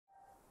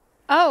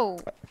Oh.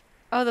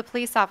 Oh, the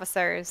police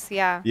officers.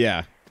 Yeah.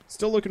 Yeah.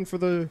 Still looking for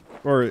the...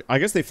 Or, I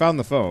guess they found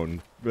the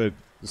phone, but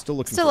still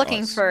looking Still for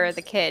looking us. for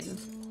the kid.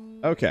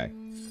 Okay.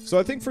 So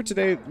I think for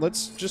today,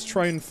 let's just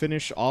try and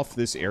finish off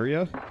this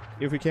area,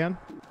 if we can.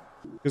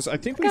 Because I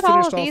think we Look at all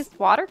finished of off... these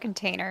water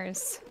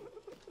containers.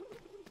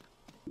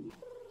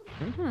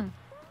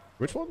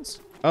 Which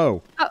ones?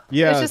 Oh. Oh,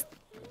 Yeah. it's just...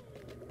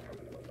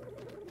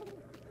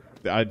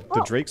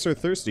 The drakes are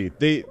thirsty.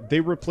 They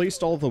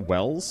replaced all the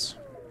wells,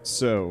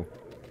 so...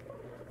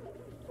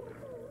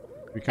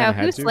 We kind of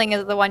had to. Hoosling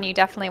is the one you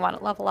definitely want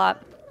to level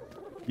up.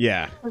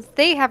 Yeah. Because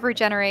they have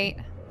regenerate.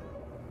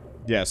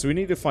 Yeah, so we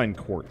need to find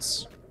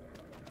quartz.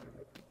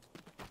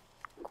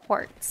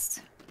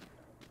 Quartz.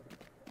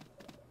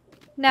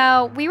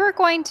 Now, we were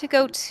going to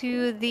go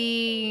to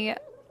the...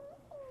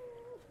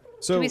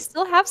 So do we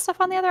still have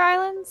stuff on the other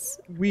islands?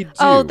 we do.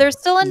 Oh, there's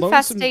still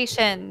Lonesome-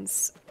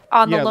 infestations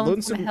on the Yeah,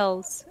 Lonesome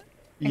Hills.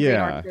 And Green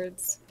Yeah.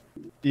 Orchards.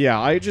 Yeah,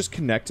 I just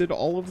connected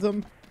all of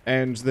them,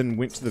 and then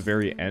went to the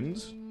very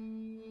end.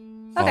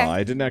 Okay.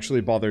 I didn't actually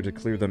bother to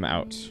clear them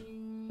out.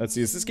 Let's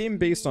see, is this game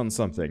based on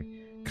something?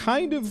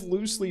 Kind of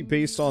loosely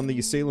based on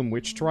the Salem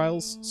witch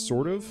trials,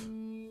 sort of.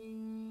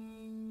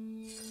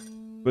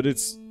 But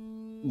it's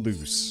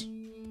loose.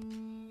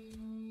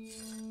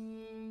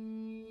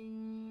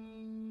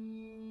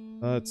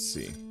 Let's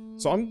see.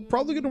 So I'm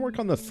probably going to work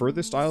on the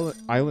furthest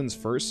islands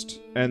first,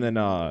 and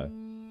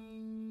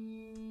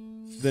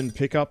then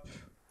pick up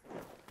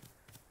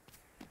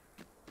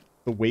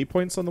the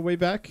waypoints on the way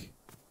back.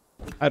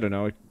 I don't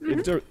know.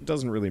 It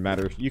doesn't really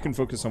matter. You can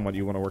focus on what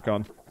you want to work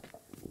on.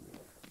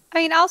 I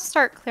mean, I'll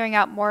start clearing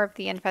out more of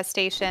the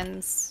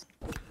infestations.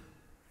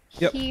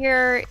 Yep.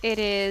 Here it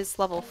is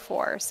level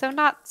 4, so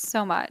not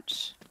so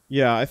much.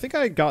 Yeah, I think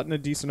I had gotten a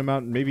decent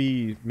amount.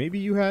 Maybe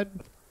you had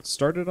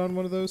started on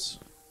one of those.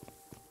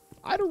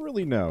 I don't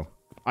really know.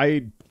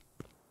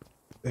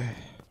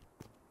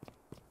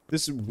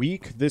 This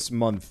week, this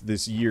month,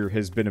 this year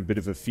has been a bit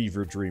of a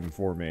fever dream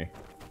for me.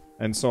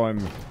 And so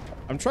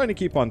I'm trying to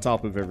keep on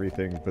top of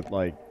everything, but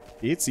like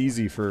it's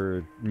easy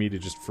for me to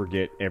just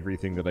forget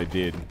everything that I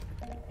did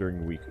during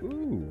the week.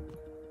 Ooh.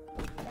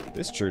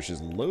 This church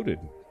is loaded.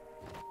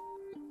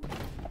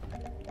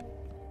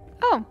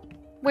 Oh,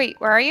 wait,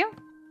 where are you?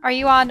 Are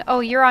you on... Oh,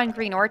 you're on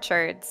Green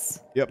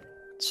Orchards. Yep.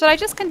 Should I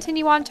just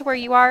continue on to where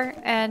you are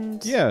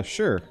and... Yeah,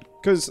 sure.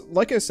 Because,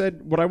 like I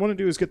said, what I want to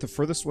do is get the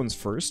furthest ones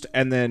first,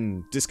 and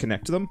then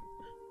disconnect them.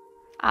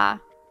 Ah.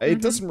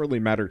 It doesn't really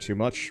matter too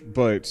much,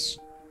 but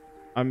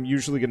I'm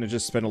usually going to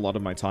just spend a lot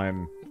of my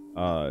time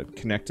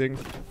connecting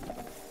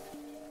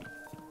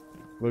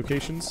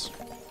locations.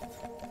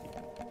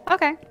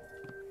 Okay.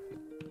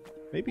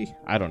 Maybe?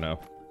 I don't know.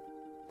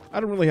 I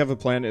don't really have a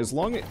plan. As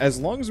long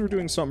as we're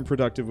doing something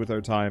productive with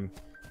our time,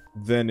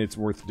 then it's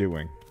worth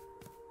doing.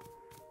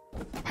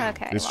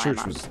 Okay. This well,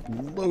 church was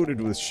loaded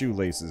with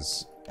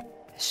shoelaces.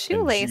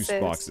 Shoelaces? And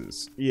juice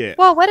boxes. Yeah.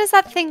 Well, what is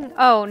that thing?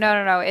 Oh,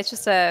 no. It's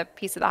just a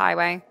piece of the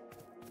highway.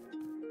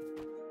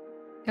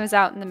 It was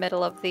out in the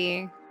middle of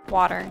the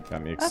water.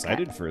 Got me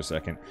excited for a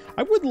second.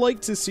 I would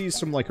like to see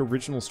some, like,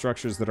 original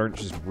structures that aren't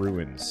just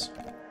ruins.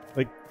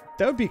 Like,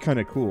 that would be kind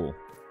of cool.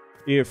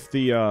 If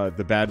the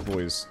bad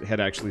boys had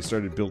actually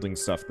started building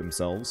stuff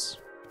themselves.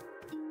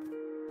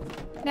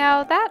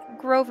 Now, that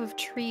grove of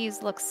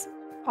trees looks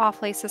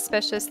awfully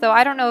suspicious, though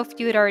I don't know if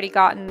you had already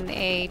gotten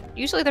a...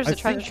 Usually there's a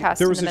treasure chest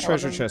there in was the a middle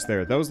treasure of them. chest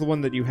there. That was the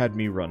one that you had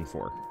me run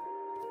for.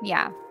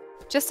 Yeah.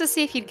 Just to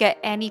see if you'd get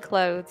any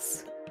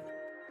clothes.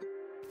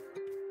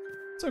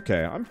 It's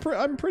okay. I'm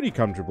pretty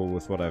comfortable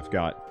with what I've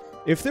got.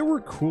 If there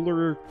were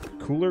cooler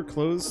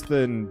clothes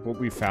than what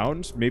we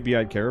found, maybe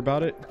I'd care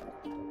about it.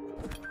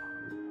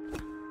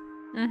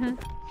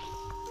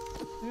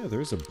 Yeah,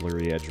 there's a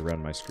blurry edge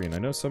around my screen. I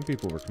know some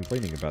people were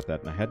complaining about that,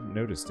 and I hadn't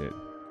noticed it.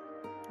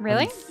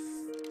 Really?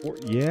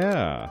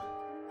 Yeah.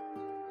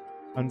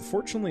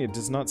 Unfortunately, it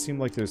does not seem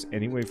like there's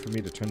any way for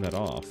me to turn that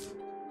off.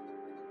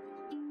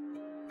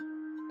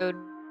 Good.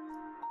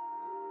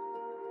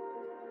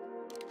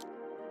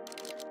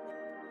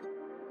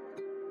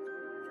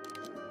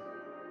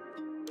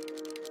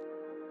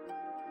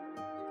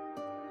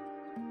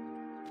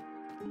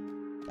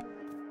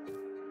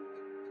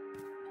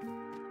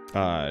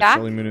 Yeah?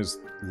 Shelly Moon has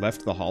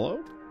left the hollow?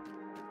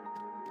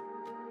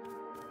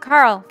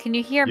 Carl, can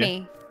you hear Yeah.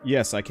 me?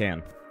 Yes, I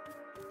can.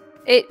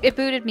 It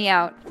booted me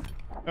out.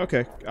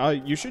 Okay.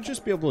 You should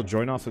just be able to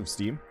join off of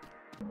Steam.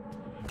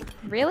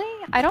 Really?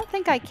 I don't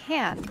think I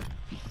can.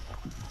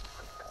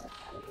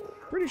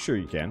 Pretty sure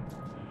you can.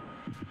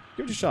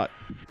 Give it a shot.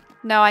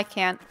 No, I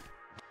can't.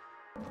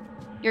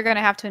 You're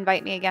gonna have to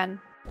invite me again.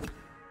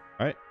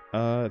 Alright,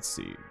 let's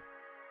see.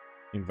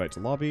 Invite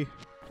to lobby.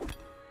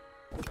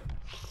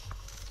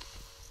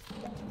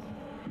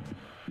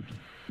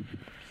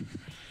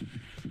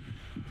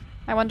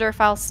 I wonder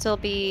if I'll still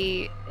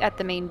be at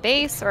the main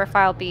base or if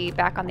I'll be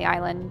back on the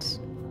island.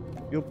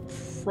 You'll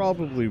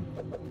probably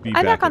be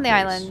I'm back on at the base.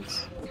 island.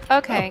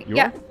 Okay, Oh, you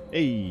yeah. are?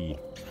 Hey.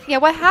 Yeah,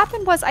 what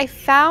happened was I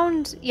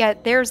found... Yeah,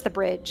 there's the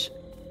bridge.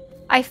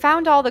 I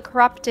found all the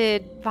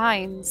corrupted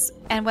vines,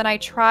 and when I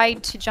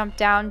tried to jump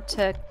down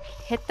to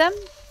hit them,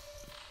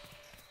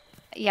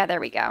 yeah, there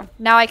we go.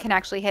 Now I can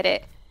actually hit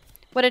it.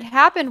 What had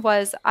happened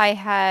was I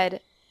had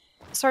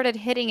started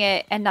hitting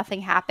it and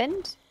nothing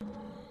happened.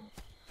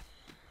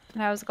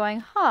 And I was going,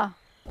 huh,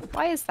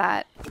 why is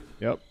that?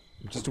 Yep,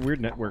 just a weird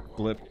network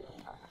blip.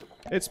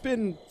 It's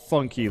been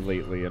funky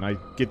lately, and I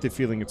get the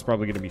feeling it's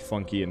probably going to be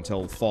funky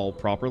until fall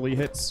properly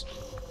hits.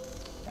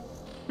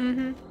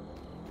 Mm-hmm.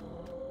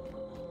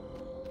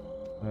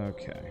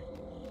 Okay.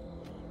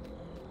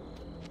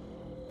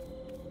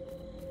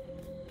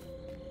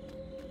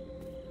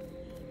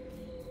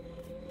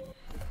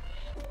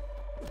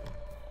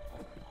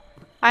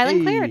 Island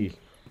Hey! cleared.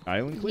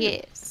 Island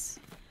cleared. Yes.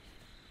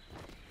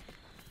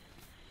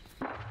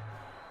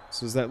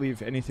 So does that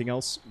leave anything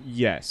else?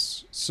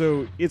 Yes.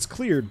 So it's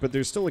cleared, but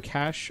there's still a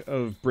cache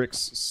of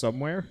bricks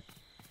somewhere.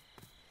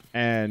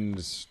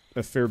 And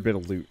a fair bit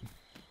of loot.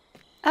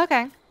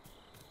 Okay.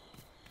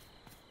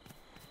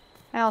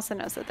 I also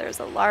noticed that there's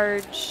a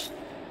large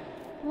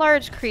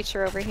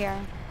creature over here.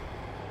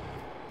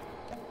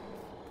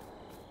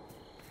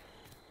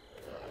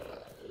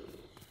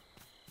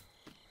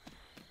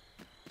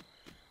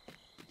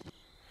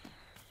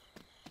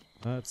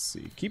 Let's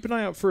see. Keep an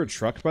eye out for a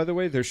truck, by the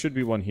way. There should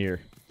be one here.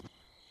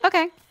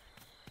 Okay.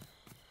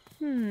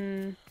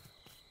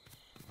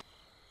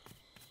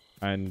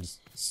 And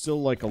still,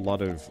 like, a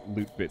lot of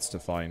loot bits to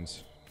find.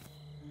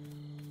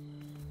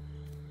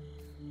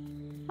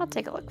 I'll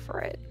take a look for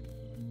it.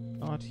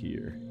 Not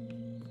here.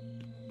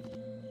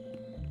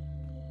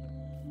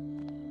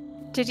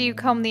 Did you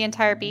comb the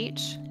entire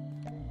beach?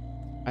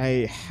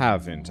 I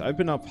haven't. I've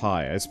been up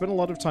high. I spent a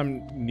lot of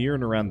time near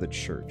and around the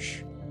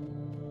church.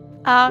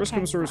 Worst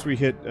comes to worst, we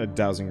hit a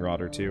dowsing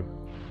rod or two.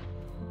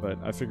 But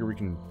I figure we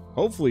can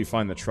hopefully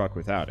find the truck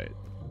without it.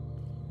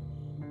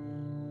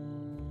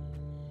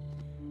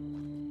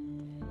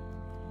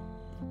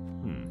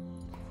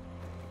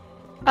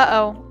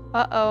 Uh-oh.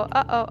 Uh-oh.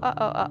 Uh-oh.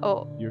 Uh-oh.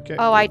 Uh-oh. You okay?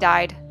 Oh, I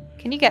died.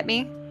 Can you get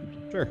me?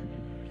 Sure.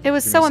 It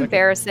was Give me so a second.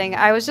 embarrassing.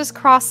 I was just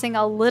crossing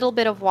a little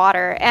bit of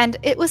water, and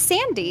it was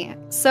sandy.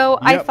 So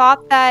I Yep.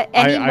 thought that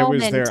any I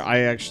moment... was there. I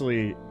had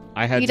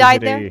You to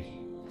died hit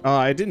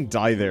I didn't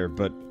die there,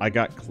 but I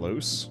got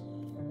close.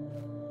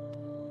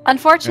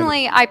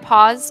 Unfortunately, I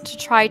paused to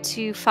try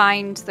to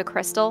find the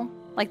crystal,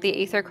 like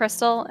the aether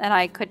crystal, and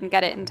I couldn't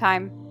get it in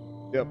time.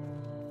 Yep.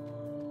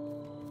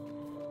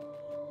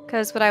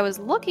 Because what I was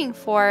looking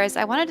for is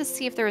I wanted to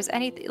see if there was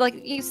anything...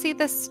 Like, you see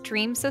this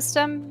stream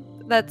system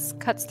that's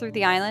cuts through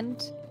the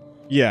island?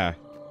 Yeah.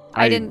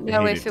 I didn't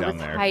know hate if it down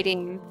was there.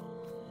 hiding.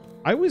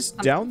 I was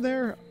down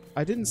there.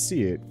 I didn't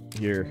see it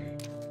here.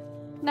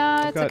 No,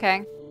 it's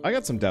okay. I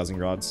got some dowsing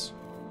rods.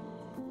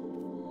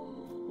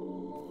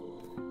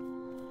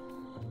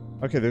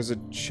 Okay, there's a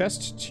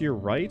chest to your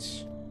right.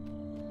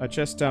 A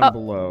chest down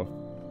below.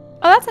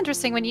 Oh, that's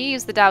interesting. When you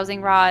use the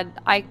dowsing rod,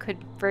 I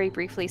could very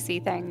briefly see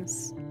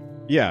things.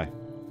 Yeah.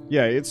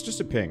 Yeah, it's just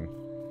a ping.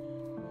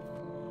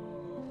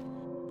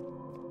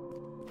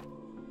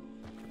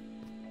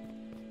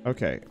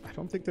 Okay, I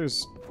don't think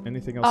there's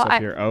anything else up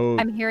here. Oh,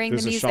 I'm hearing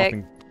there's the a music.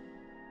 shopping...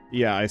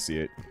 Yeah, I see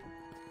it.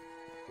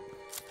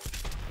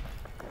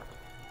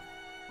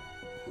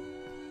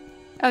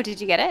 Oh,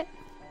 did you get it?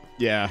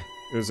 Yeah,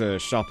 there's a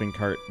shopping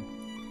cart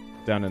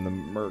down in the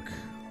murk.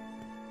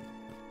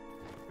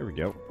 There we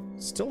go.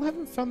 Still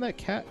haven't found that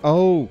cat.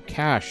 Oh,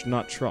 cache,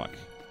 not truck.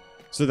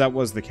 So that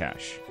was the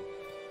cache.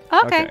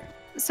 Okay.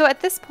 So at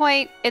this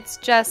point, it's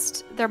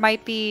just there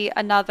might be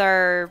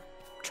another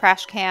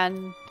trash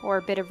can or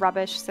a bit of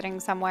rubbish sitting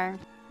somewhere.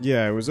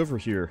 Yeah, it was over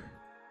here.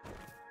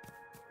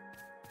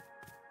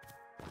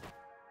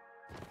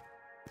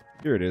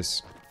 Here it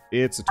is.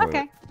 It's a toilet.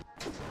 Okay.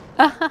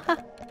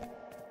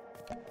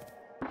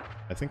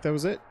 I think that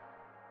was it.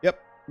 Yep,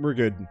 we're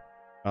good.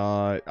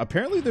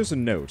 Apparently there's a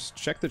note.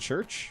 Check the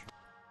church.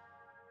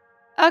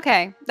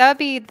 Okay, that would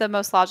be the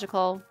most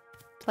logical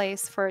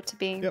place for it to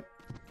be. Yep.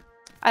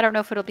 I don't know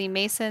if it'll be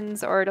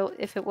Masons or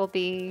if it will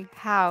be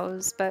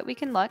House, but we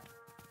can look.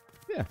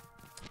 Yeah.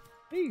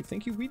 Hey,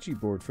 thank you Ouija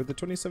board for the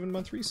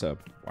 27-month resub.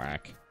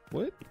 Whack.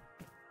 What?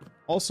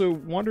 Also,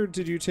 Wander,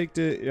 did you take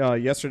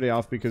yesterday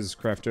off because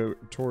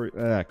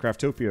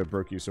Craftopia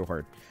broke you so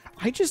hard?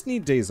 I just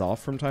need days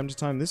off from time to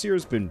time. This year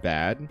has been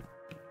bad,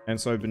 and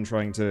so I've been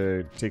trying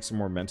to take some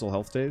more mental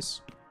health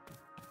days.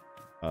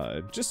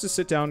 Just to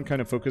sit down and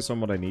kind of focus on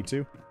what I need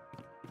to.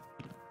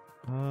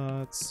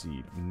 Let's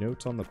see.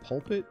 Note on the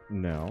pulpit?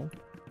 No.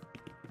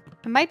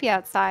 It might be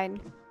outside.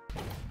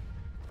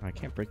 I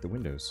can't break the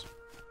windows.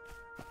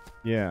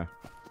 Yeah.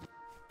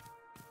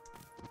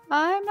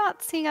 I'm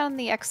not seeing it on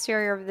the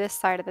exterior of this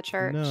side of the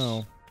church.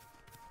 No.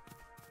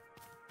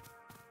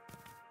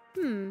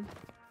 Hmm.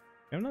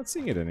 I'm not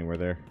seeing it anywhere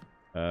there.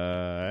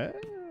 I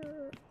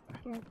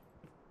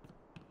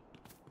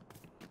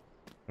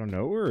don't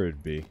know where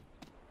it'd be.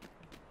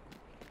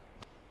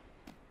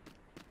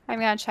 I'm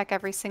gonna check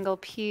every single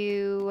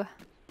pew.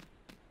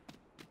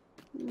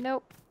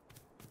 Nope.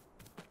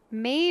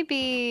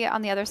 Maybe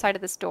on the other side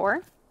of this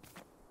door?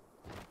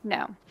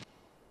 No.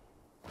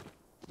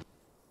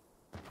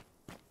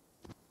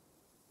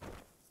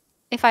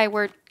 if I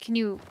were... Can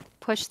you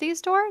push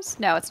these doors?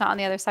 No, it's not on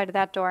the other side of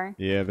that door.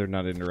 Yeah, they're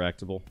not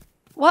interactable.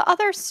 What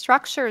other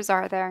structures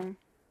are there, I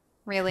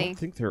really? don't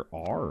think there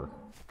are.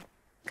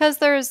 Because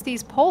there's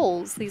these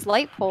poles, these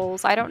light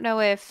poles. I don't know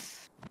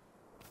if...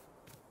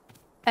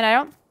 And I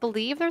don't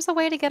believe there's a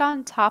way to get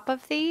on top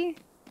of the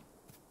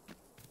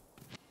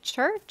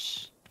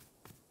church?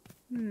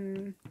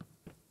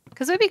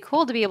 Because it would be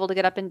cool to be able to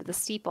get up into the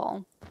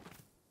steeple.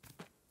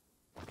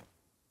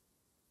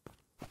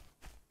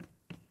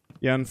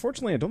 Yeah,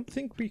 unfortunately, I don't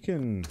think we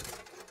can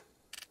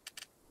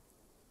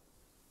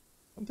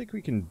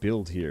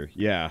build here.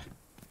 Yeah.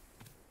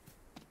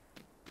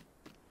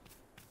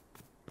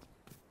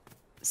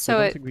 So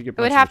it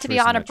would have to be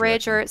on a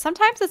bridge, or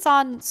sometimes it's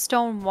on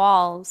stone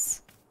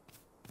walls.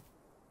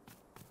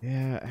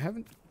 Yeah, I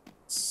haven't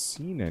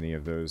seen any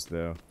of those,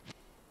 though.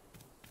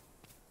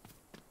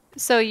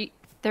 So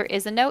there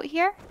is a note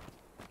here?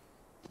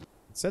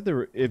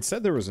 It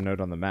said there was a note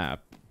on the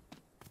map.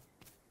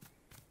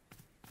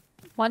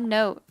 One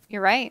note.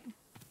 You're right.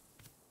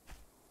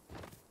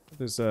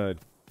 There's a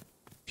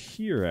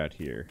pier out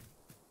here.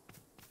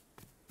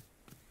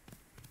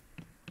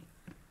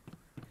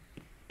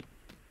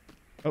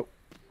 Oh,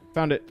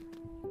 found it.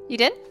 You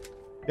did?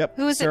 Yep.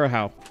 Who is Sarah it?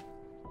 Howe.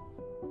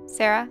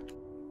 Sarah?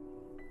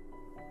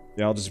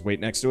 Yeah, I'll just wait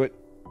next to it.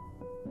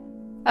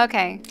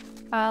 Okay.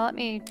 Let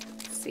me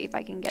see if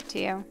I can get to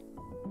you.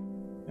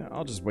 Yeah,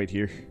 I'll just wait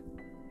here.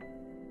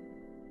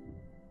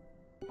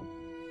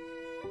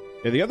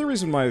 Yeah, the other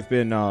reason why I've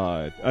been,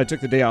 I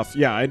took the day off,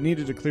 yeah, I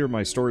needed to clear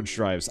my storage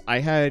drives.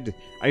 I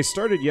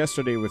started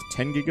yesterday with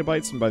 10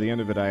 gigabytes, and by the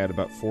end of it I had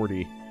about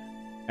 40.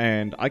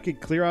 And I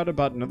could clear out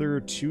about another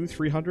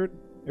 300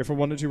 if I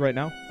wanted to right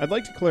now. I'd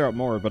like to clear out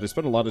more, but I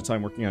spent a lot of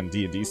time working on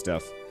D&D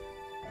stuff.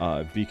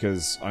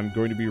 Because I'm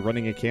going to be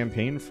running a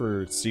campaign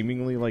for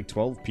seemingly like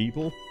 12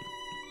 people.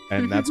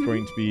 And that's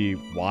going to be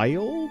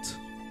wild?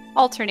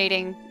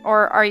 Alternating,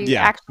 or are you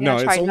actually no,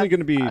 it's only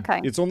going to be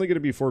okay. It's only going to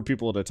be 4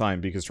 people at a time,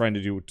 because trying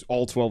to do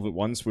all 12 at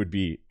once would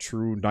be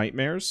true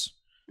nightmares.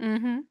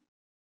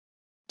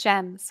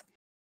 Gems.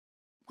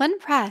 When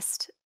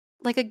pressed,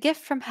 like a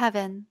gift from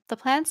heaven, the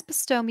plants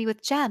bestow me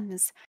with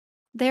gems.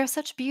 They are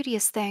such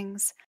beauteous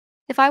things.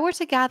 If I were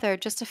to gather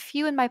just a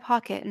few in my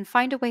pocket and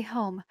find a way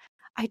home,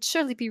 I'd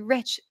surely be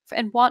rich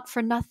and want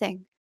for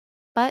nothing.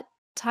 But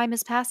time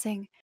is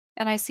passing,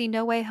 and I see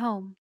no way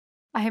home.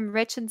 I am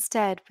rich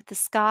instead with the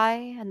sky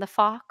and the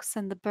fox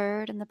and the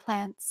bird and the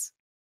plants.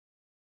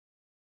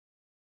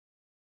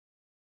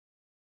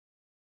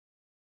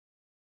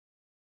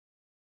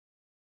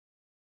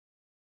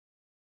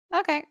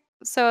 Okay,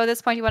 so at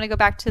this point you want to go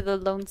back to the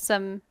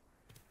lonesome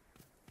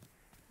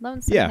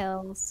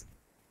hills.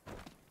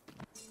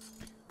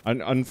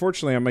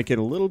 Unfortunately, I might get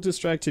a little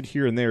distracted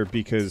here and there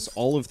because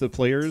all of the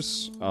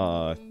players,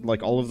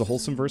 like all of the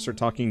Wholesomeverse, are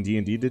talking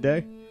D&D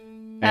today.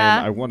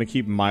 And I want to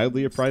keep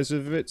mildly apprised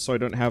of it, so I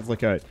don't have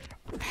like a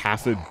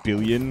 500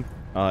 million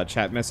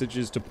chat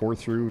messages to pour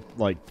through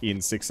like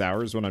in 6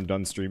 hours when I'm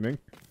done streaming.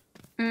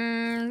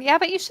 Yeah,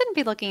 but you shouldn't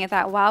be looking at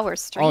that while we're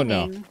streaming.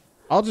 Oh no,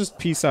 I'll just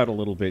peace out a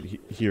little bit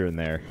here and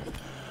there.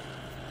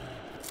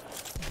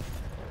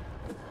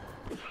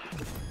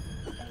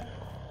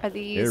 Are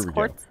these there we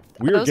quartz? go.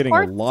 We are getting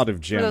quartz? a lot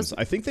of gems.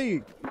 I think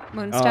they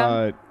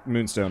Moonstone.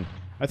 Moonstone.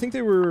 I think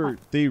they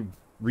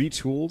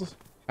retooled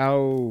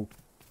how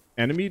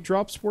enemy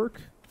drops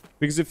work,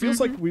 because it feels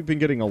like we've been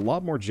getting a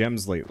lot more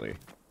gems lately.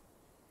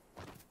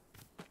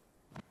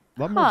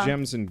 A lot more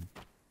gems and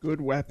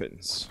good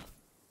weapons.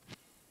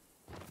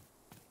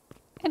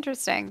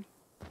 Interesting.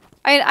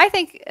 I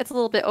think it's a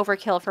little bit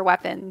overkill for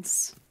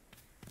weapons.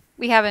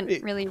 We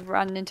haven't really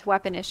run into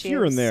weapon issues.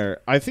 Here and there.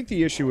 I think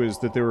the issue is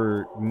that there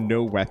were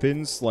no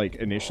weapons, like,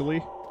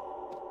 initially.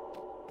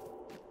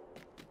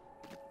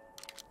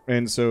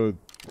 And so,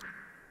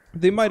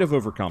 they might have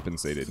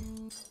overcompensated.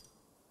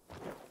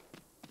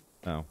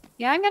 Oh.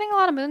 Yeah, I'm getting a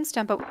lot of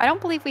moonstone, but I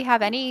don't believe we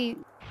have any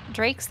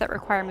drakes that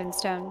require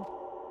moonstone.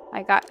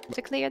 I got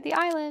to clear the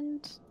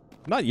island.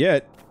 Not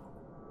yet.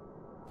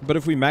 But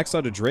if we max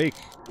out a drake,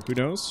 who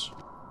knows?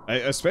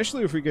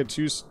 Especially if we get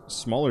 2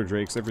 smaller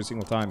drakes every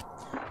single time.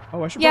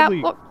 Oh, I should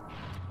probably...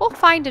 We'll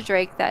find a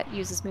drake that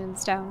uses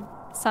moonstone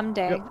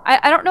someday. Yep.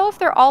 I don't know if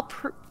they're all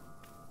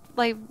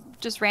like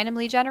just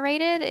randomly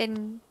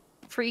generated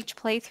for each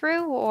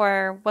playthrough,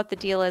 or what the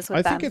deal is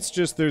with them. I think it's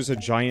just there's a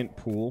giant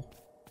pool,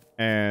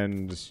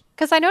 and...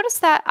 Because I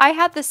noticed that I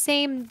had the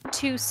same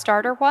 2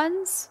 starter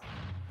ones.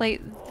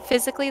 Like,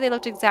 physically they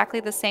looked exactly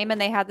the same and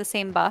they had the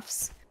same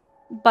buffs,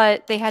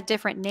 but they had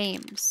different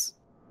names.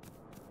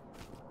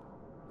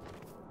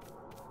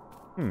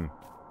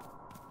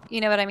 You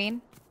know what I mean?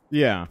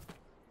 Yeah.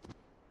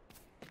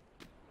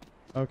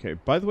 Okay,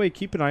 by the way,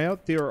 keep an eye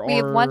out. We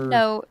have 1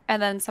 note and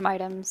then some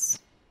items.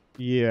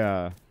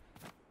 Yeah.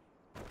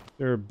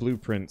 There are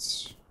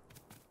blueprints.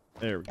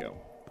 There we go.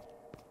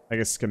 I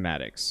guess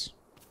schematics.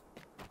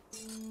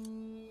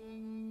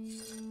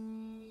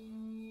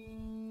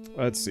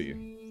 Let's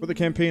see. For the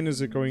campaign,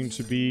 is it going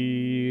to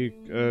be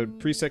a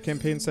preset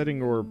campaign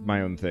setting or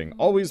my own thing?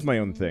 Always my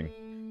own thing.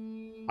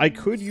 I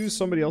could use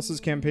somebody else's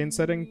campaign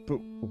setting, but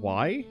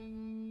why?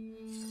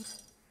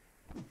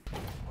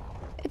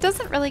 It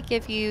doesn't really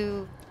give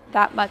you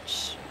that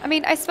much. I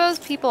mean, I suppose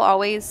people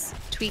always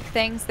tweak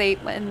things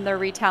in their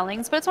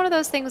retellings, but it's one of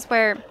those things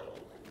where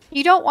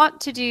you don't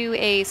want to do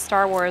a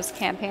Star Wars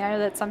campaign. I know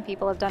that some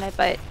people have done it,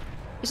 but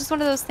it's just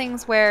one of those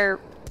things where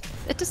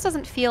it just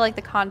doesn't feel like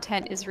the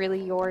content is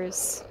really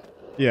yours.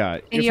 Yeah,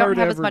 And you don't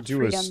have as much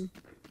freedom.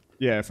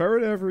 Yeah, if I were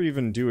to ever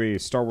even do a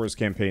Star Wars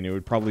campaign, it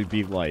would probably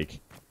be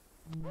like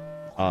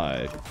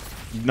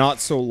not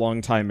so long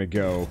time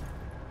ago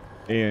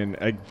in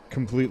a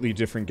completely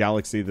different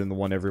galaxy than the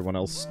one everyone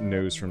else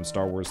knows from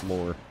Star Wars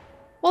lore.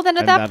 Well, then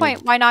at that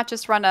point, why not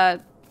just run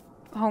a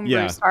homebrew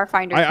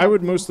Starfinder? I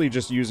would mostly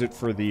just use it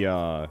for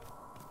the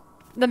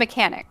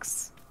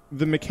mechanics.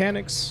 The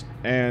mechanics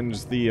and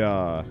the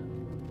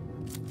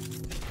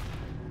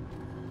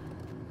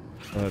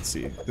let's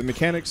see. The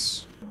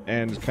mechanics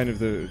and kind of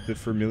the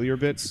familiar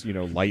bits, you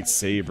know,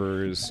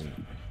 lightsabers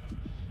and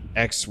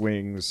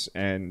X-wings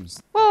and...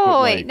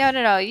 Whoa, wait,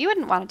 no. You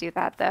wouldn't want to do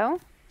that, though.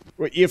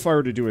 Well, if I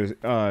were to do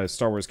a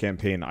Star Wars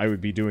campaign, I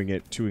would be doing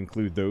it to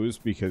include those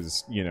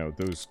because, you know,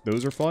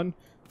 those are fun.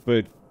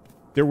 But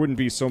there wouldn't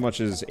be so much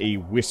as a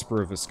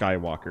whisper of a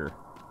Skywalker.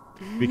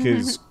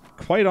 Because,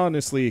 quite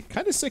honestly,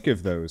 kind of sick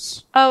of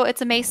those. Oh,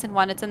 it's a Mason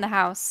one. It's in the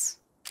house.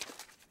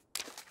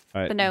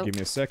 Alright, the note. Give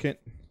me a second.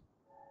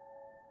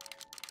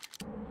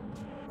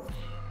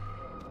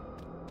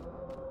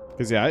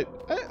 Because, yeah,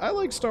 I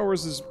like Star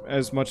Wars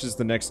as much as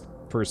the next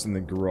person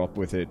that grew up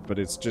with it, but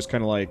it's just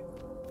kind of like...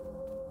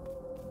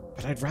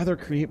 But I'd rather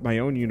create my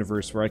own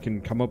universe where I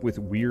can come up with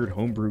weird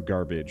homebrew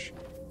garbage.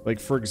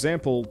 Like, for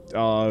example,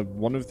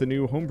 one of the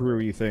new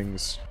homebrewy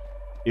things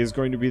is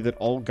going to be that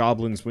all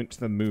goblins went to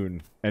the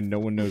moon, and no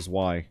one knows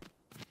why.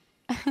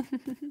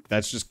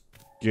 That's just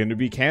going to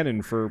be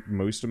canon for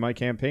most of my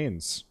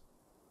campaigns.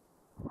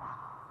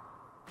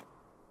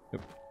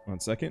 Yep. 1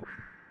 second.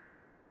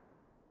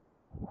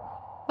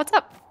 What's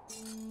up?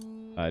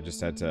 I just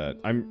had to...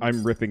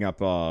 I'm ripping up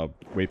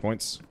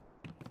waypoints to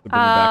bring them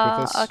back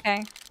with us.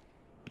 Okay.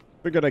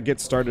 Figured I'd get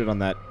started on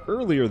that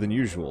earlier than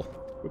usual.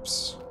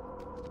 Whoops.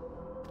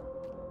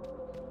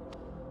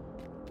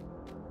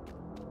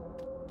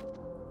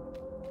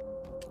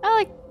 I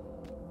like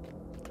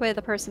the way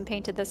the person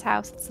painted this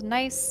house. It's a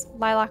nice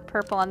lilac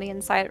purple on the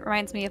inside. It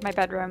reminds me of my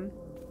bedroom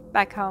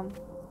back home.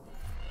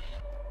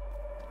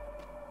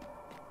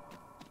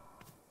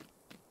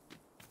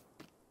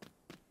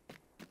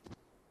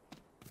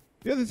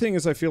 The other thing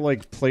is I feel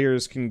like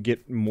players can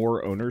get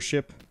more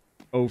ownership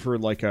over,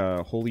 like,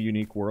 a wholly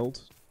unique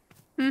world.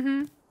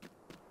 Mm-hmm.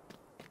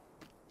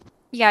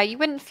 Yeah, you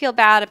wouldn't feel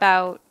bad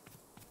about...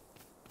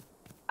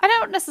 I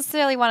don't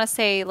necessarily want to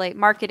say, like,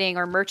 marketing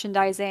or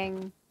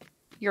merchandising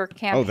your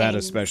campaigns. Oh, that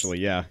especially,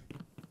 yeah.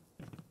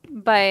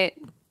 But...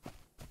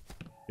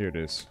 Here it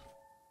is.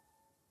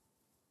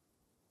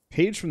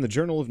 Page from the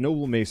Journal of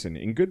Noble Mason,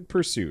 in good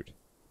pursuit.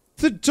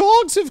 The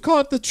dogs have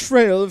caught the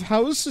trail of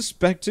how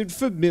suspected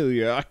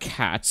familiar, a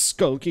cat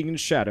skulking in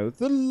shadow,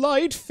 the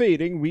light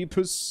fading we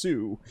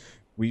pursue.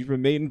 We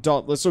remain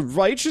dauntless, a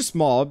righteous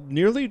mob,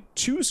 nearly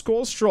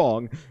 20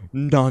 strong.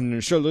 None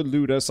shall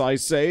elude us, I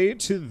say,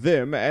 to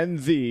them and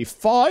thee.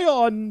 Fie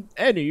on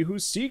any who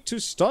seek to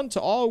stunt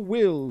our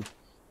will.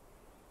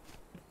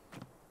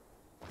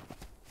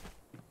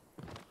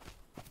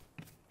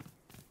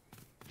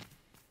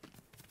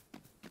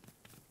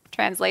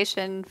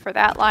 Translation for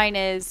that line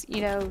is,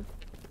 you know,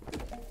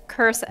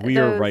 curse we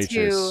those are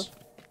righteous. who...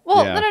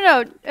 Well,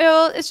 yeah.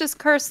 no. It's just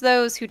curse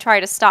those who try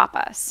to stop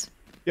us.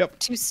 Yep.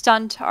 To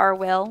stunt our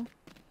will.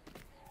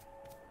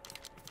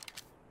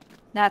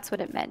 That's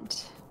what it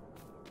meant.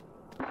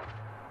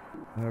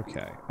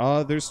 Okay.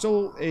 There's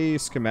still a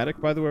schematic,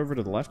 by the way, over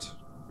to the left,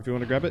 if you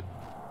want to grab it.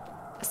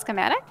 A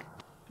schematic?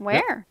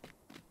 Where?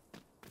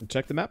 Yep.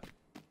 Check the map.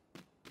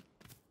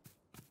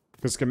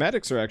 Because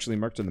schematics are actually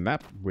marked on the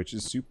map, which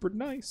is super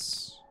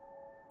nice.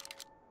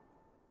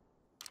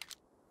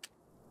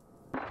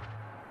 Oh,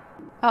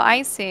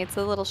 I see. It's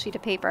a little sheet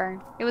of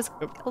paper. It was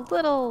a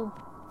little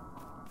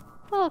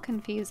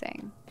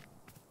confusing.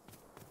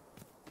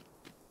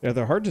 Yeah,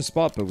 they're hard to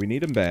spot, but we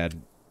need them bad.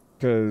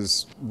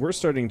 Because we're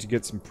starting to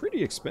get some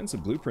pretty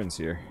expensive blueprints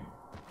here.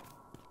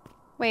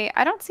 Wait,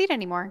 I don't see it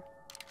anymore.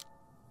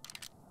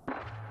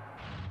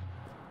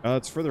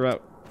 It's further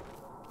out.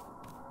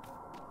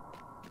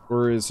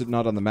 Or is it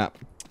not on the map?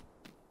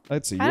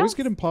 Let's see. You always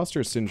get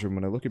imposter syndrome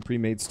when I look at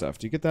pre-made stuff.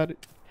 Do you get that?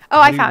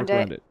 Oh, I found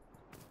it.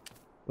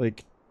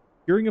 Like,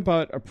 hearing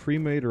about a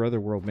pre-made or other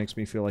world makes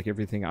me feel like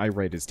everything I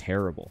write is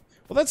terrible.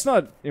 Well, that's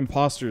not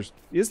imposters.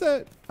 Is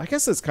that? I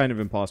guess that's kind of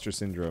imposter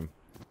syndrome.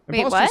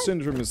 Imposter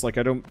syndrome is like,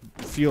 I don't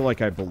feel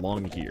like I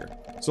belong here.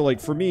 So, like,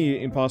 for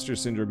me, imposter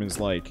syndrome is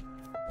like,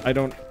 I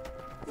don't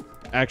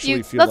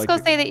actually feel like...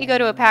 Let's go say that you go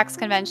to a PAX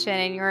convention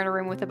and you're in a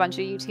room with a bunch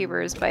of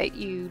YouTubers, but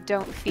you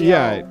don't feel...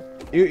 Yeah,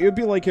 it would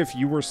be like if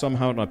you were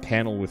somehow on a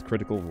panel with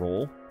Critical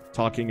Role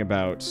talking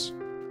about,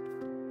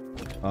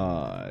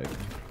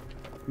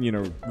 you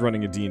know,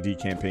 running a D&D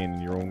campaign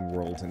in your own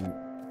world, and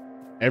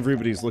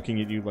everybody's looking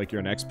at you like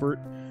you're an expert.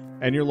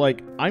 And you're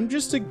like, I'm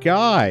just a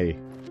guy.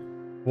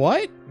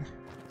 What?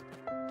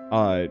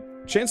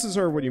 Chances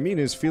are what you mean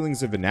is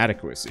feelings of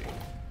inadequacy.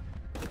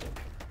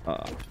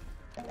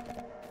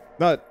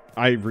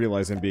 I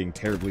realize I'm being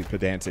terribly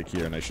pedantic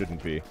here, and I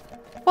shouldn't be.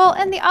 Well,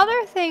 and the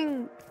other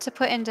thing to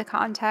put into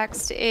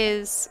context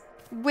is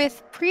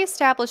with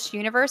pre-established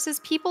universes,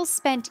 people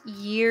spent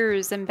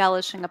years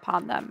embellishing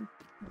upon them,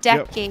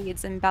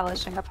 decades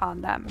embellishing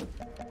upon them.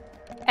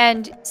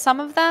 And some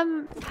of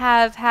them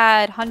have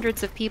had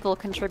hundreds of people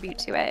contribute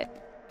to it.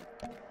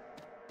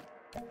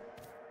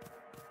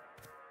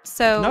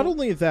 So not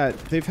only that,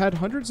 they've had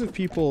hundreds of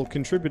people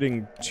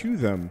contributing to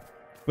them,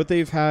 but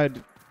they've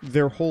had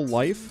their whole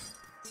life.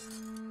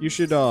 You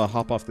should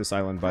hop off this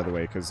island, by the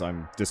way, because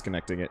I'm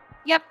disconnecting it.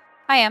 Yep,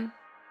 I am.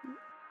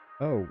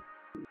 Oh,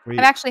 wait.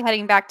 I'm actually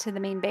heading back to the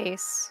main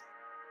base.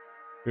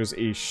 There's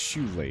a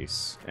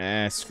shoelace.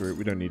 Screw it.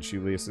 We don't need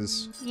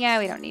shoelaces. Yeah,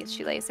 we don't need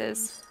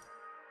shoelaces.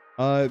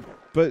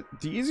 But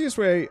the easiest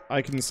way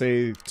I can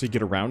say to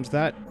get around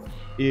that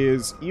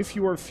is if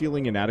you are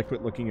feeling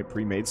inadequate looking at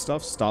pre-made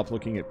stuff, stop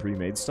looking at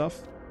pre-made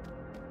stuff.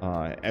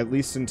 At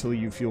least until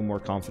you feel more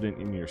confident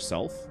in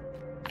yourself.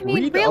 I mean,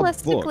 Read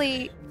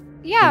realistically,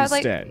 yeah,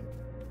 instead.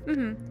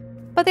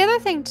 But the other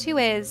thing too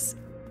is,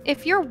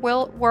 if you're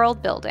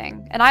world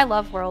building, and I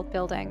love world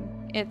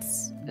building,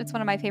 it's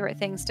one of my favorite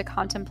things to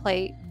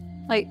contemplate.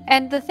 Like,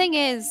 and the thing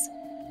is,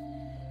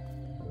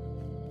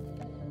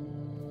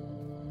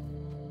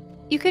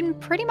 you can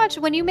pretty much,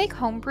 when you make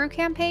homebrew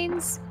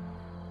campaigns,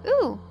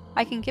 ooh,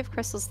 I can give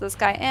crystals to this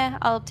guy.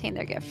 I'll obtain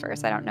their gift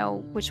first. I don't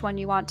know which one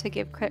you want to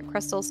give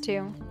crystals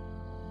to.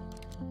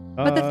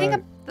 But the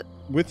thing,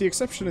 with the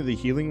exception of the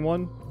healing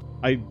one,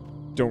 I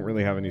don't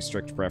really have any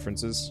strict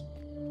preferences.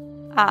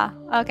 Ah,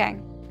 okay.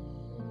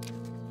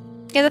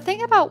 Yeah, the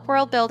thing about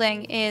world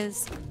building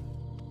is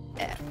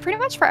pretty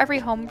much for every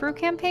homebrew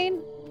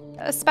campaign,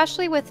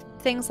 especially with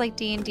things like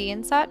D&D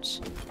and such,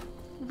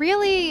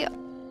 really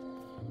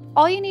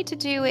all you need to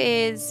do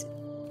is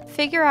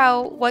figure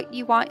out what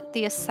you want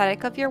the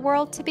aesthetic of your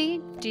world to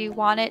be. Do you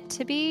want it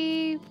to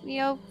be, you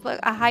know,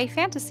 a high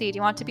fantasy? Do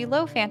you want it to be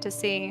low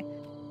fantasy?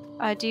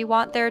 Do you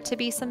want there to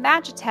be some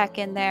magitech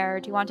in there?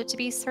 Do you want it to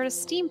be sort of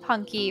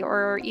steampunky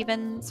or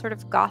even sort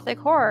of gothic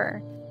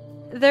horror?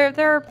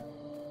 There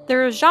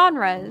are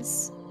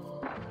genres,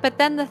 but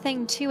then the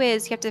thing too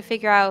is you have to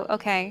figure out,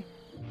 okay,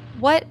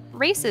 what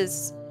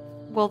races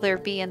will there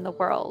be in the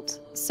world?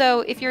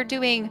 So if you're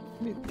doing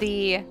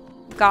the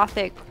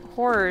gothic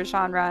horror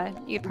genre,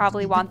 you'd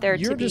probably want there to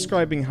be... You're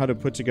describing how to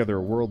put together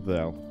a world,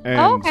 though. And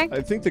okay.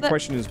 I think the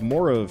question is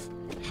more of,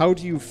 how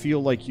do you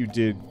feel like you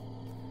did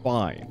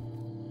fine?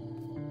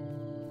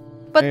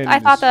 But I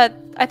thought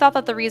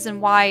that the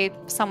reason why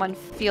someone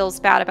feels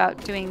bad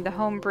about doing the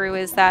homebrew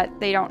is that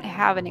they don't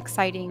have an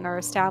exciting or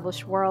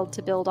established world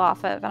to build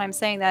off of. And I'm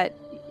saying that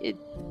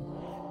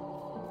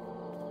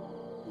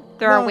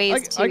there are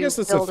ways to I guess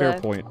that's build a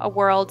fair point. A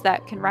world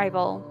that can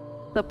rival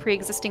the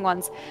pre-existing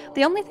ones.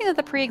 The only thing that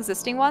the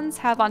pre-existing ones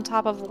have on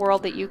top of a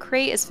world that you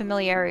create is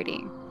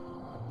familiarity.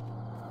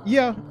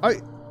 Yeah,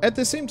 at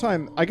the same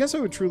time, I guess I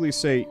would truly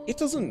say it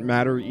doesn't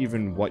matter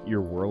even what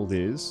your world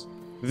is.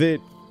 That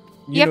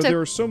you know, have to there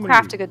are so many,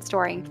 craft a good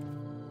story.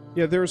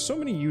 Yeah, there are so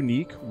many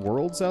unique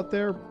worlds out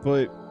there,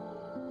 but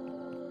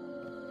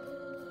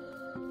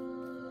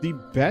the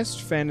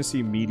best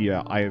fantasy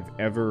media I have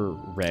ever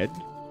read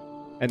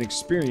and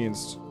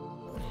experienced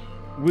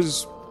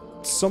was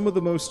some of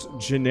the most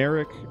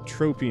generic,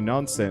 tropey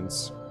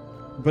nonsense,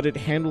 but it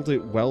handled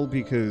it well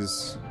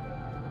because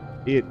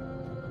it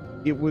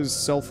was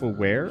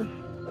self-aware.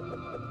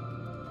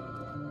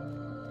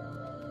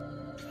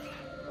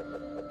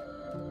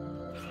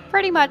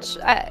 Pretty much,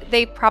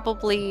 they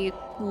probably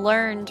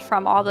learned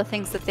from all the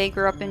things that they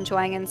grew up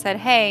enjoying and said,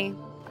 hey,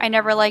 I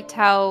never liked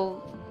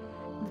how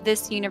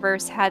this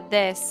universe had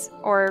this,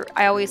 or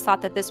I always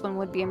thought that this one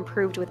would be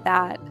improved with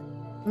that.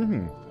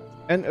 Mm-hmm.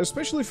 And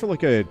especially for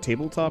like a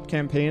tabletop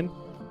campaign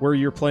where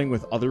you're playing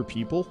with other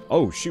people.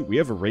 Oh, shoot, we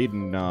have a raid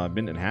in a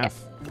minute and a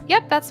half.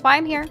 Yep, that's why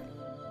I'm here.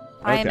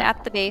 I am Okay.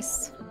 at the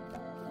base.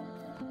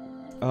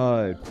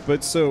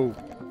 But so,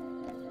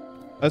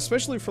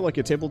 especially for like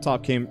a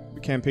tabletop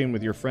campaign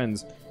with your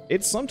friends,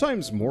 it's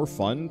sometimes more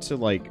fun to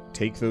like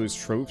take those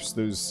tropes,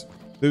 those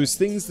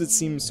things that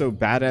seem so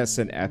badass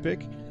and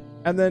epic,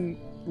 and then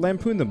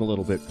lampoon them a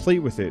little bit, play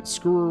with it,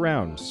 screw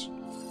around.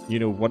 You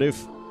know, what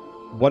if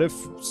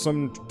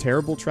some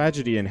terrible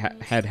tragedy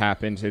had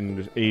happened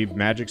and a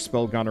magic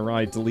spell gone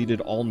awry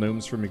deleted all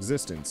gnomes from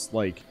existence?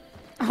 Like,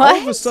 What?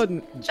 all of a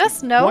sudden...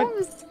 Just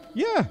gnomes? What?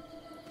 Yeah.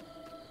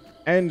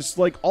 And,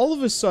 like, all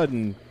of a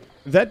sudden,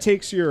 that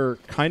takes your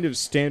kind of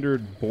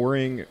standard,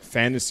 boring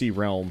fantasy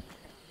realm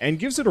and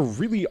gives it a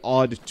really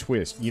odd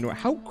twist. You know,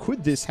 how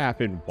could this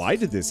happen? Why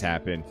did this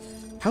happen?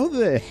 How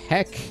the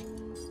heck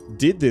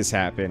did this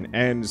happen?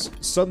 And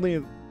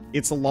suddenly,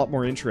 it's a lot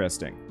more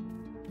interesting.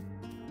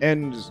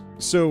 And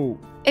so...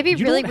 It'd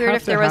be really weird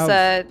if there was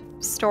a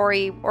a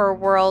story or a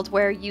world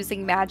where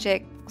using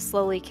magic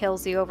slowly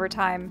kills you over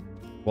time.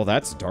 Well,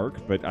 that's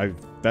dark, but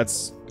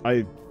that's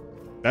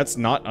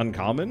not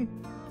uncommon.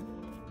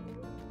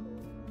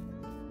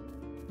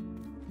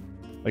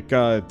 Like,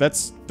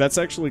 that's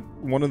actually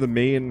one of the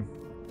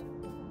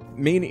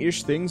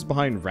main-ish things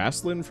behind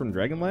Rastlin from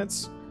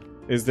Dragonlance,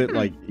 is that,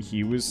 like,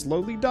 he was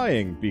slowly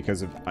dying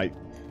because of,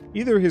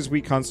 either his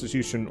weak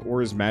constitution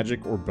or his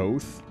magic or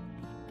both.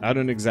 I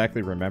don't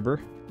exactly remember.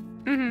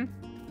 Mm-hmm.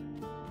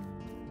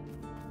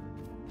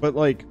 But,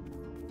 like,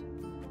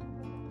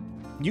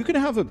 you can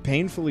have a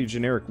painfully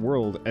generic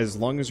world as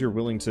long as you're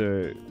willing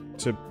to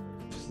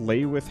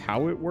play with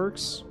how it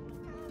works.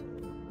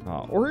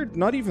 Or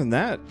not even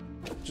that.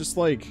 Just,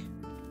 like,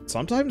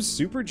 sometimes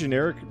super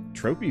generic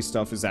tropey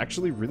stuff is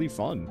actually really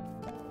fun.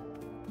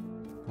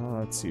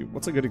 Let's see.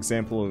 What's a good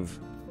example of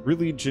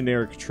really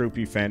generic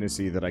tropey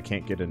fantasy that I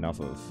can't get enough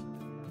of?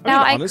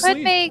 Now, I mean,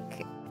 honestly,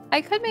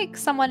 I could make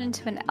someone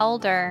into an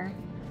elder.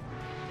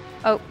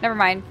 Oh, never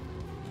mind.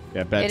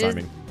 Yeah, bad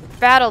timing. Is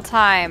battle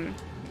time.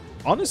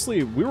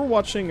 Honestly, we were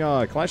watching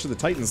Clash of the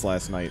Titans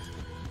last night,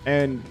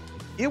 and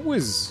it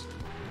was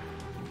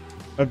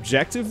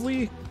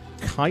objectively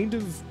kind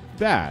of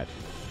bad.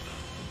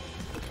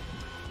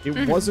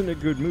 It wasn't a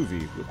good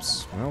movie.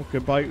 Whoops. Well,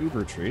 goodbye,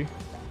 Uber Tree.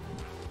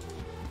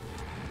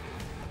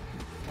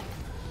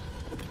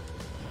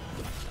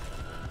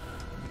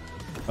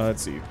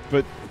 Let's see.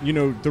 But, you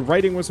know, the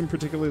writing wasn't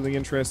particularly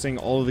interesting.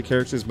 All of the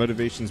characters'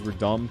 motivations were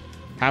dumb.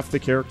 Half the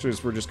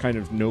characters were just kind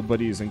of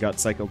nobodies and got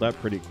cycled out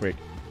pretty quick.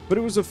 But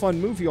it was a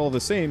fun movie all the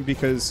same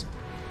because,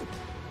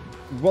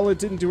 while it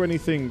didn't do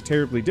anything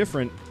terribly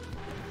different,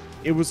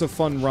 it was a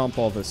fun romp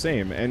all the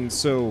same. And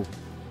so,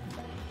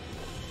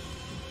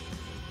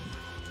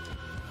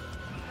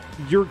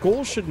 your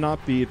goal should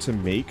not be to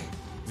make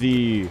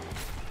the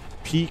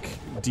peak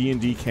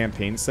D&D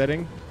campaign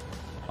setting,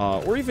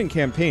 or even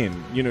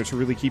campaign, you know, to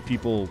really keep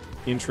people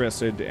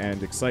interested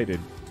and excited.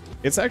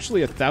 It's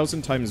actually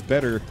 1,000 times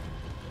better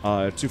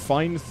to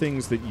find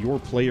things that your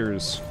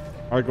players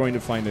are going to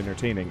find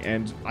entertaining.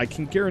 And I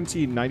can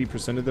guarantee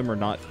 90% of them are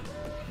not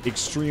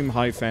extreme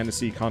high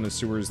fantasy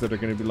connoisseurs that are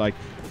going to be like,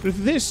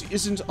 this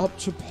isn't up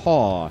to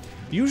par.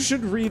 You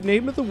should read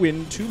Name of the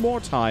Wind 2 more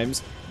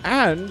times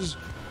and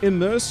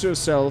immerse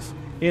yourself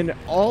in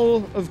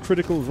all of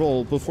Critical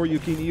Role before you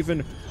can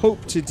even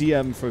hope to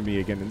DM for me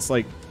again. It's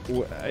like,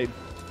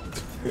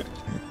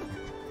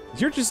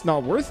 you're just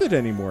not worth it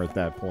anymore at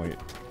that point.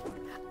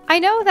 I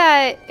know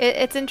that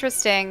it's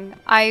interesting.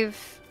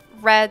 I've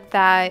read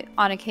that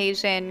on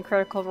occasion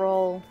Critical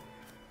Role,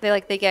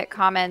 they get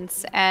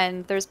comments,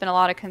 and there's been a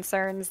lot of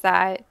concerns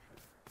that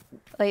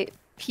like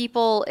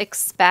people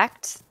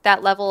expect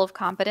that level of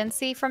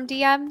competency from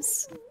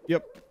DMs.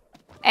 Yep.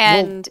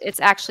 And it's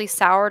actually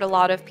soured a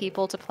lot of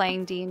people to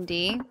playing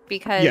D&D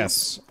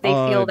because they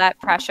feel that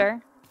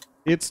pressure.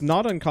 It's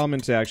not uncommon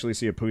to actually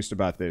see a post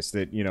about this,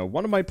 that, you know,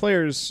 one of my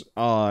players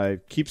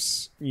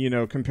keeps, you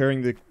know,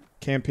 comparing the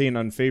campaign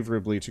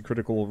unfavorably to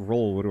Critical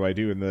Role. What do I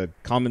do? And the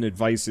common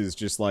advice is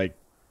just like,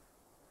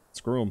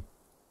 screw them.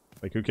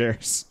 Like, who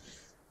cares?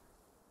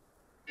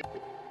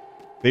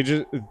 They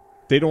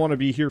don't want to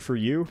be here for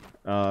you.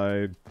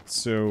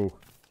 So,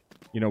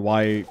 you know,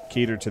 why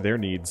cater to their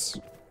needs?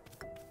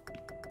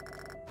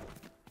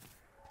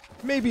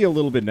 Maybe a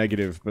little bit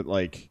negative, but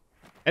like,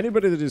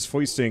 anybody that is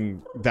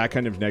foisting that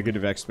kind of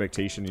negative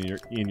expectation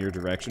in your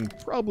direction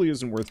probably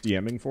isn't worth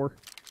DMing for.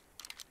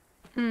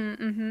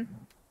 Mm-hmm.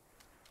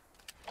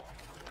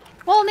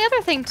 Well, and the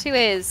other thing too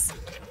is,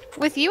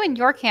 with you and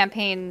your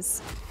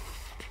campaigns,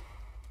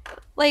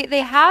 like,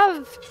 they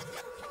have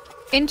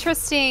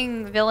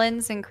interesting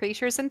villains and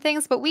creatures and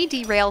things, but we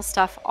derail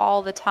stuff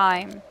all the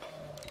time.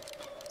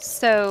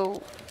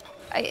 So,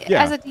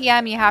 as a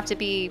DM, you have to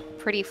be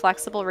pretty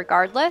flexible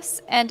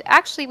regardless. And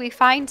actually, we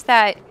find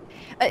that...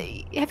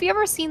 have you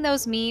ever seen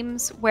those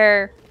memes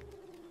where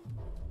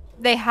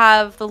they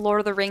have the Lord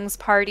of the Rings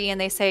party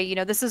and they say, you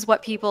know, this is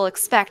what people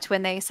expect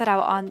when they set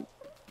out on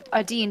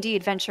a D&D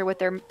adventure with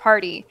their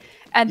party.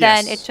 And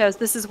then it shows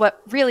this is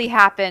what really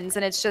happens,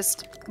 and it's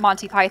just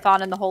Monty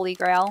Python and the Holy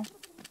Grail.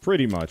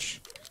 Pretty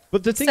much.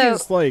 But the thing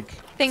is, like,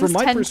 from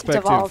my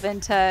perspective, to devolve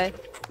into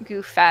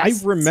goof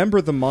fest. I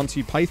remember the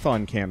Monty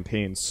Python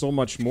campaign so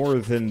much more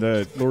than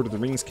the Lord of the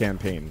Rings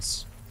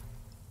campaigns.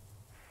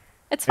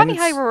 It's funny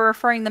how we're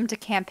referring them to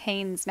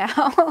campaigns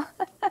now.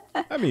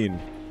 I mean...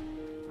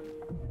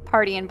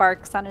 Party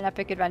embarks on an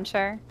epic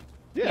adventure.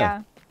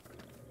 Yeah.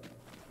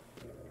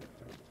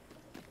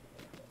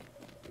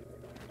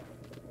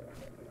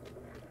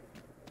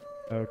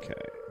 Okay.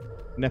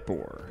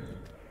 Nepor.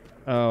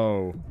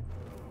 Oh.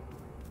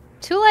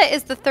 Tula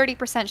is the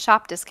 30%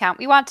 shop discount.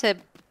 We want to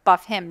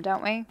buff him,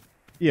 don't we?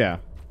 Yeah.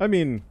 I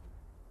mean,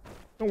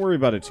 don't worry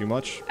about it too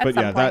much. But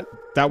yeah,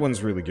 that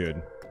one's really good.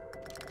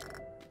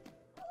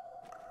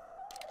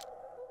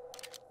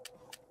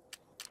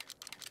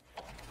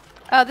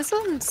 Oh, this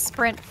one's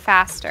sprint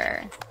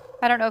faster.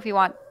 I don't know if you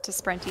want to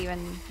sprint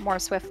even more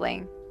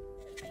swiftly.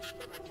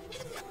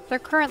 They're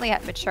currently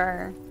at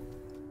mature.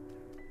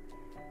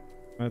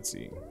 Let's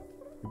see.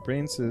 Your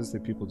brain says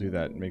that people do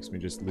that. It makes me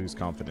just lose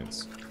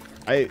confidence.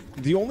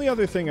 The only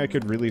other thing I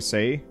could really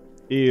say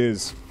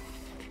is...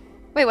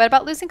 Wait, what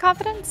about losing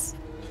confidence?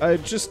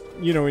 Just,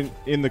 you know,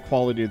 in the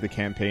quality of the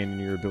campaign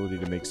and your ability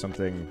to make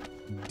something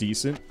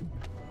decent.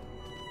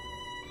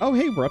 Oh,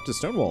 hey, we're up to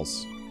stone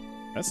walls.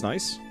 That's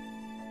nice.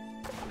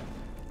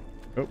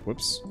 Oh,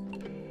 whoops.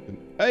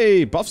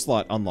 Hey, buff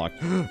slot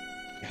unlocked.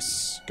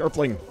 Yes,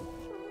 Garpling.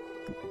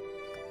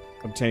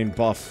 Obtain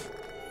buff.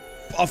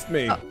 Buff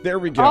me. Oh. There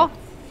we go. Oh,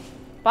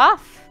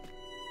 buff.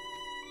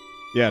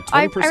 Yeah,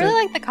 20%. I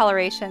really like the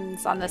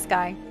colorations on this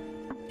guy.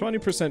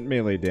 20%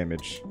 melee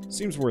damage.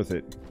 Seems worth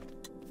it.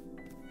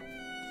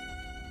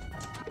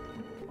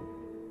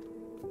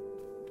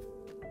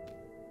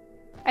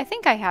 I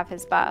think I have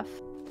his buff.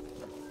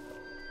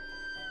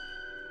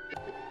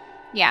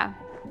 Yeah,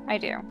 I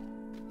do.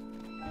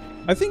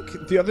 I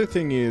think the other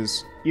thing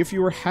is, if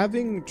you were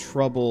having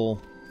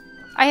trouble...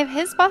 I have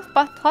his buff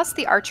plus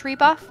the archery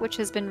buff, which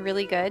has been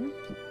really good.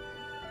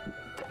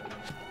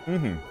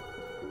 Mm-hmm.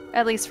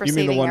 At least for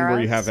saving arrows. You mean the one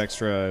where you have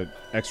extra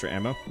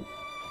ammo?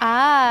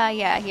 Ah,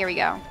 yeah, here we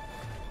go.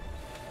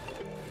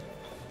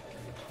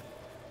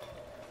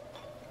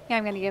 Yeah,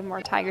 I'm gonna give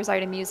more Tiger's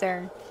Item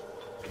User.